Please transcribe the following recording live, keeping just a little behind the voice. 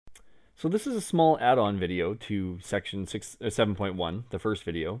So this is a small add-on video to section 7.1, the first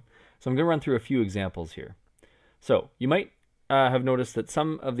video. So I'm going to run through a few examples here. So you might have noticed that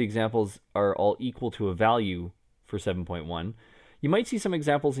some of the examples are all equal to a value for 7.1. You might see some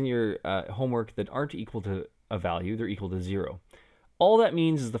examples in your homework that aren't equal to a value, they're equal to 0. All that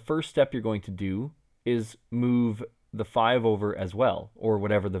means is the first step you're going to do is move the 5 over as well, or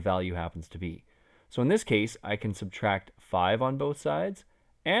whatever the value happens to be. So in this case, I can subtract 5 on both sides,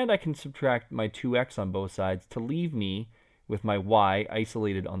 and I can subtract my 2x on both sides to leave me with my y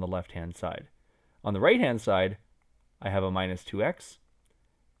isolated on the left-hand side. On the right-hand side, I have a minus 2x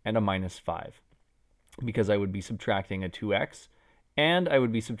and a minus 5, because I would be subtracting a 2x and I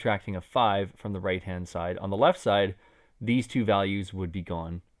would be subtracting a 5 from the right-hand side. On the left side, these two values would be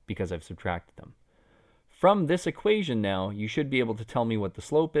gone because I've subtracted them. From this equation now, you should be able to tell me what the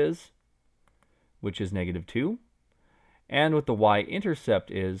slope is, which is negative 2, and what the y-intercept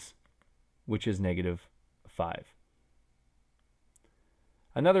is, which is negative 5.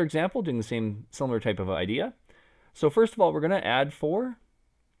 Another example doing the same similar type of idea. So first of all, we're going to add 4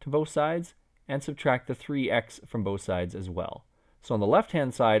 to both sides and subtract the 3x from both sides as well. So on the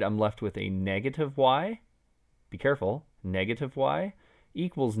left-hand side, I'm left with a negative y. Be careful, negative y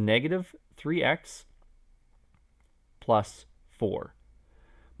equals negative 3x plus 4.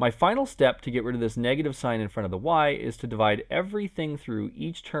 My final step to get rid of this negative sign in front of the y is to divide everything through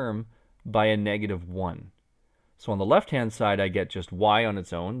each term by a negative 1. So on the left-hand side, I get just y on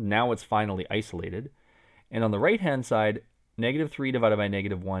its own. Now it's finally isolated. And on the right-hand side, negative 3 divided by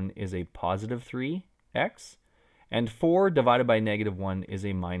negative 1 is a positive 3x, and 4 divided by negative 1 is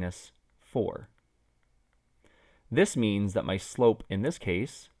a minus 4. This means that my slope in this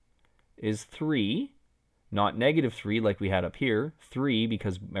case is 3, not negative 3 like we had up here, 3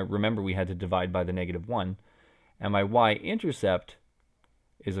 because remember we had to divide by the negative 1, and my y-intercept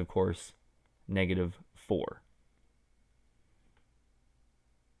is of course negative 4.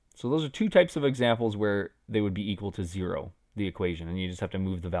 So those are two types of examples where they would be equal to 0, the equation, and you just have to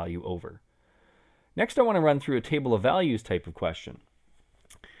move the value over. Next I want to run through a table of values type of question.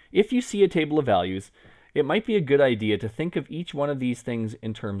 If you see a table of values, it might be a good idea to think of each one of these things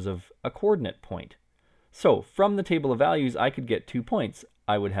in terms of a coordinate point. So from the table of values, I could get 2 points.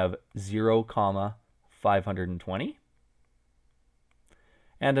 I would have 0, 520.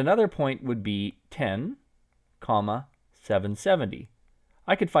 And another point would be 10, 770.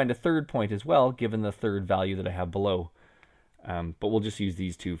 I could find a third point as well, given the third value that I have below. But we'll just use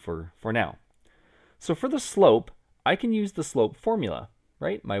these two for now. So for the slope, I can use the slope formula,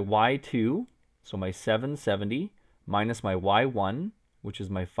 right? My y2, so my 770, minus my y1, which is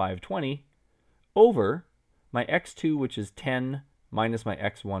my 520, over my x2, which is 10, minus my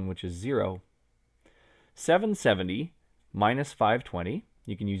x1, which is 0. 770 minus 520,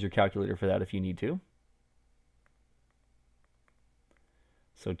 you can use your calculator for that if you need to.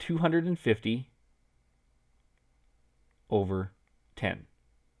 So 250 over 10.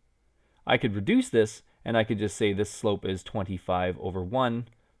 I could reduce this, and I could just say this slope is 25 over 1,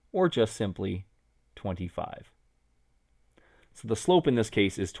 or just simply 25. So the slope in this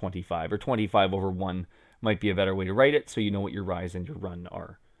case is 25, or 25 over 1 might be a better way to write it, so you know what your rise and your run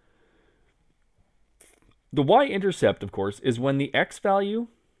are. The y-intercept, of course, is when my x value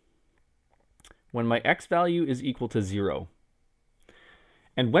is equal to 0.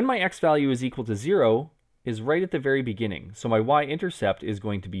 And when my x value is equal to 0 is right at the very beginning. So my y-intercept is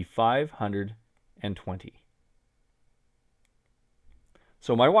going to be 520.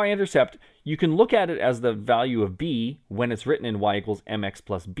 So my y-intercept, you can look at it as the value of b when it's written in y equals mx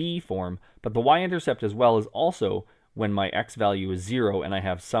plus b form, but the y-intercept as well is also when my x value is 0 and I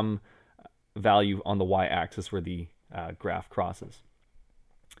have some value on the y-axis where the graph crosses.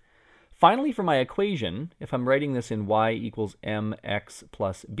 Finally, for my equation, if I'm writing this in y equals mx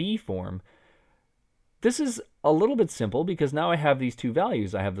plus b form, this is a little bit simple because now I have these two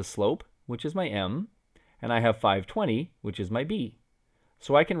values. I have the slope, which is my m, and I have 520, which is my b.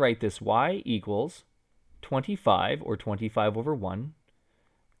 So I can write this y equals 25, or 25 over 1,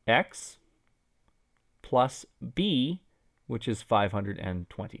 x plus b, which is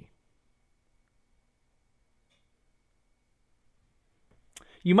 520.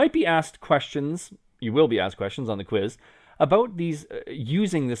 You might be asked questions, you will be asked questions on the quiz, about these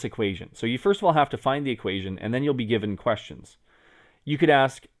using this equation. So you first of all have to find the equation, and then you'll be given questions. You could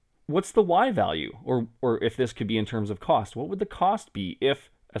ask, what's the y value? Or if this could be in terms of cost, what would the cost be if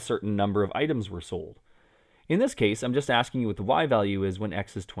a certain number of items were sold? In this case, I'm just asking you what the y value is when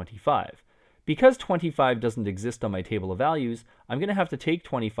x is 25. Because 25 doesn't exist on my table of values, I'm going to have to take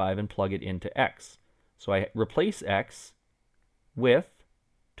 25 and plug it into x. So I replace x with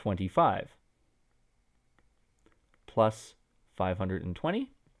 25 plus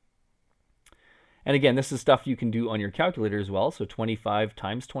 520. And again, this is stuff you can do on your calculator as well. So 25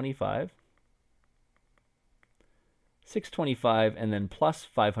 times 25, 625, and then plus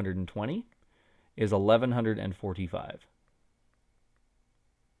 520 is 1145.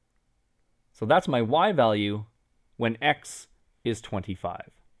 So that's my y value when x is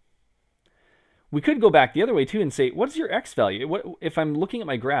 25. We could go back the other way too and say, what's your x value? What if I'm looking at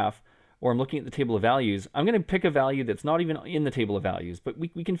my graph or I'm looking at the table of values, I'm going to pick a value that's not even in the table of values, but we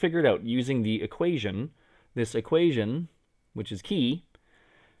can figure it out using the equation, this equation, which is key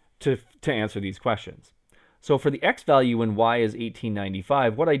to answer these questions. So for the x value when y is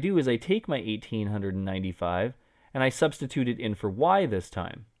 1895, what I do is I take my 1895 and I substitute it in for y this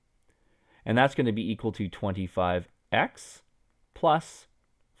time. And that's going to be equal to 25x plus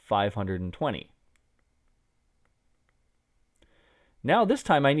 520. Now this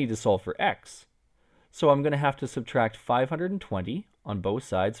time I need to solve for x. So I'm going to have to subtract 520 on both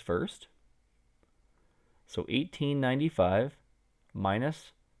sides first. So 1895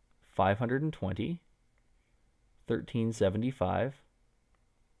 minus 520, 1375,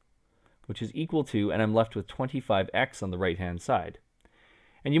 which is equal to, and I'm left with 25x on the right-hand side.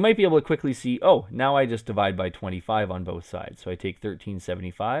 And you might be able to quickly see, oh, now I just divide by 25 on both sides. So I take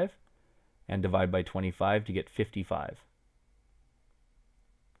 1375 and divide by 25 to get 55.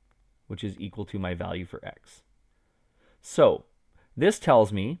 Which is equal to my value for x. So this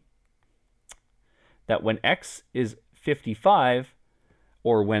tells me that when x is 55,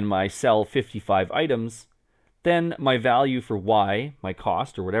 or when I sell 55 items, then my value for y, my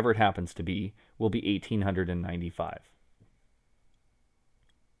cost, or whatever it happens to be, will be 1895.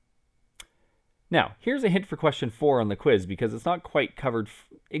 Now, here's a hint for question 4 on the quiz, because it's not quite covered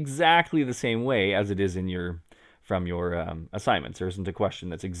exactly the same way as it is in your from your assignments. There isn't a question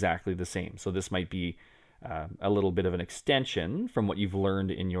that's exactly the same. So this might be a little bit of an extension from what you've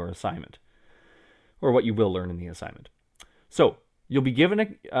learned in your assignment, or what you will learn in the assignment. So you'll be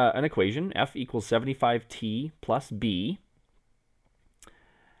given an equation, f equals 75t plus b,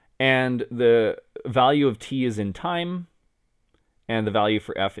 and the value of t is in time, and the value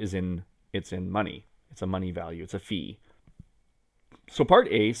for f is in money. It's a money value. It's a fee. So part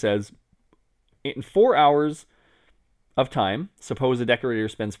A says, in 4 hours of time, suppose a decorator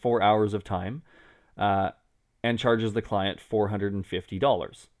spends 4 hours of time and charges the client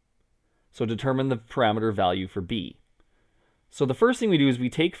 $450. So determine the parameter value for B. So the first thing we do is we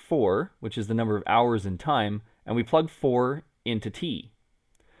take 4, which is the number of hours in time, and we plug 4 into T.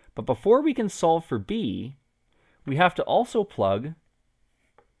 But before we can solve for B, we have to also plug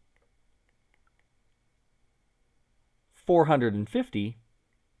 450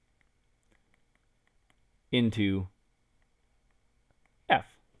 into F,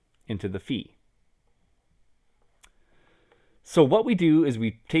 into the fee. So what we do is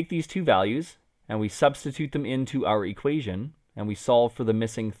we take these two values and we substitute them into our equation and we solve for the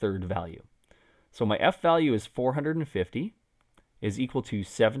missing third value. So my F value is 450 is equal to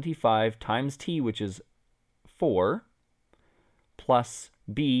 75 times T, which is 4, plus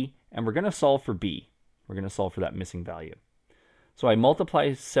B, and we're going to solve for B. We're going to solve for that missing value. So I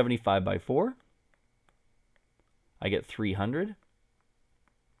multiply 75 by 4. I get 300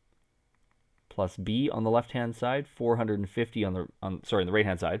 plus B on the left-hand side, 450 on the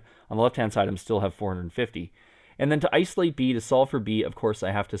right-hand side. On the left-hand side, I still have 450. And then to isolate B, to solve for B, of course,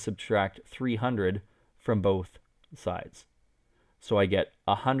 I have to subtract 300 from both sides. So I get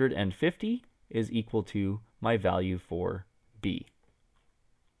 150 is equal to my value for B.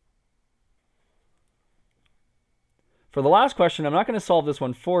 For the last question, I'm not going to solve this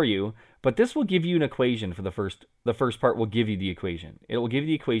one for you, but this will give you an equation for the first part will give you the equation. It will give you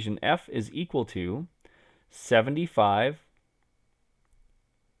the equation F is equal to 75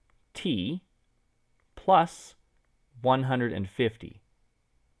 T plus 150.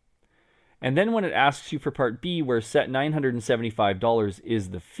 And then when it asks you for part B, where set $975 is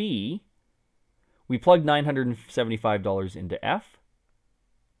the fee, we plug $975 into F,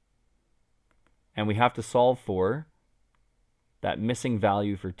 and we have to solve for that missing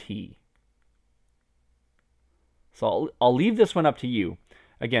value for T. So I'll leave this one up to you.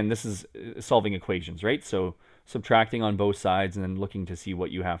 Again, this is solving equations, right? So subtracting on both sides and then looking to see what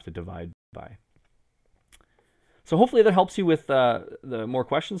you have to divide by. So hopefully that helps you with the more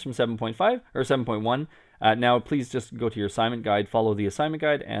questions from 7.5 or 7.1. Now please just go to your assignment guide, follow the assignment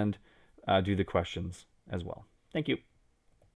guide, and do the questions as well. Thank you.